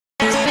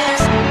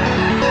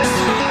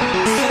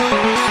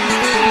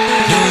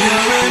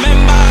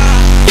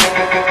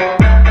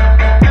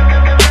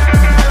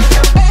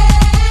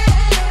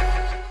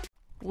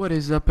What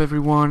is up,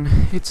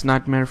 everyone? It's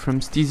Nightmare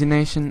from Steezy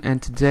Nation,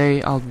 and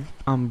today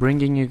I'm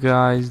bringing you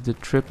guys the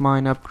trip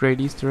mine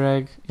upgrade Easter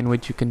egg, in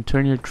which you can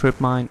turn your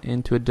trip mine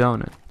into a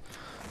donut.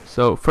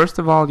 So first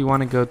of all, you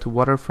want to go to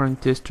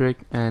Waterfront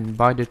District and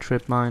buy the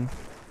trip mine.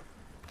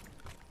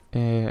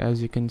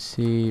 As you can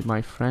see,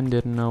 my friend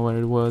didn't know where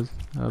it was,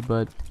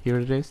 but here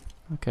it is.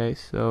 Okay,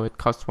 so it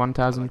costs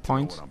 1,000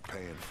 points.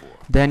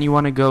 Then you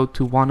want to go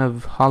to one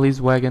of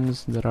Holly's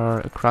wagons that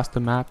are across the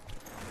map.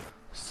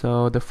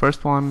 So the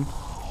first one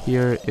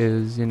here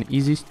is in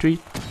Easy Street.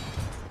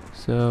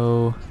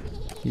 So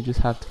you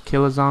just have to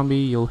kill a zombie,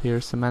 you'll hear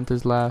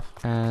Samantha's laugh,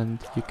 and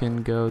you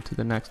can go to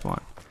the next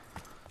one.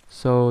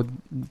 So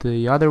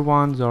the other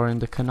ones are in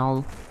the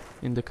canal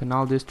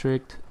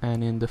district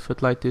and in the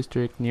Footlight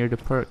district near the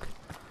perk.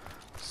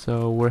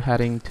 So we're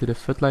heading to the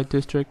Footlight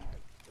district,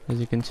 as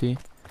you can see.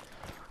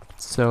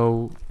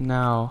 So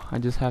now I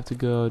just have to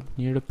go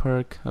near the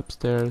perk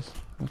upstairs.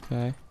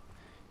 Okay,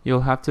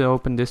 you'll have to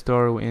open this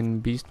door in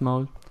beast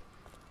mode.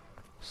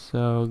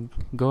 So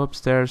go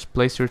upstairs,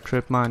 place your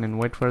trip mine, and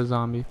wait for a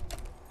zombie.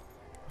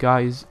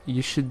 Guys,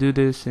 you should do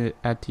this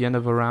at the end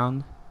of a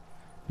round,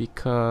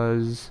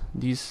 because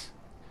these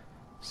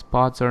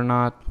spots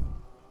are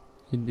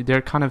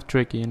they're kind of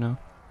tricky, you know.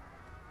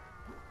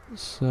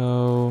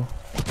 So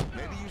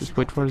just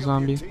wait for a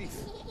zombie,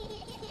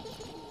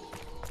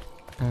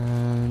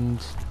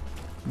 and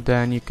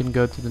then you can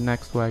go to the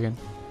next wagon.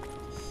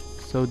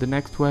 So the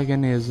next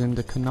wagon is in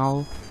the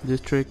canal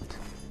district.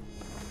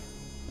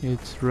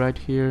 It's right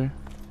here.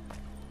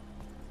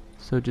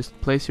 So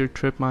just place your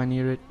trip mine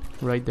near it,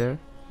 right there.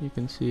 You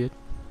can see it.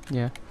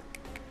 Yeah.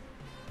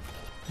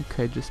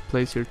 Okay, just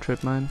place your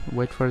trip mine,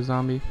 wait for a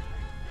zombie.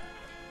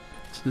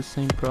 It's the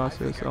same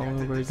process all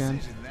over again.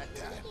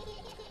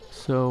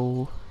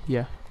 So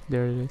yeah,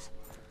 there it is.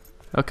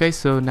 Okay,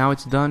 so now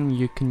it's done.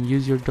 You can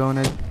use your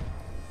donut.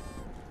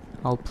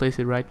 I'll place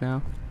it right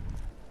now.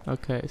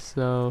 Okay,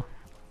 so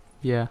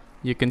yeah,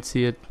 you can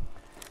see it.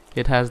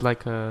 It has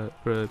like a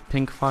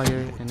pink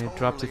fire and it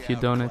drops a few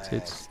donuts.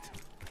 It's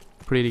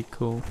pretty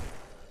cool.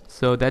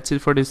 So that's it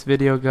for this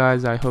video,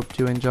 guys. I hope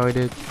you enjoyed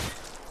it.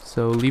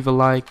 So leave a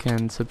like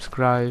and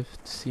subscribe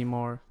to see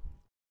more.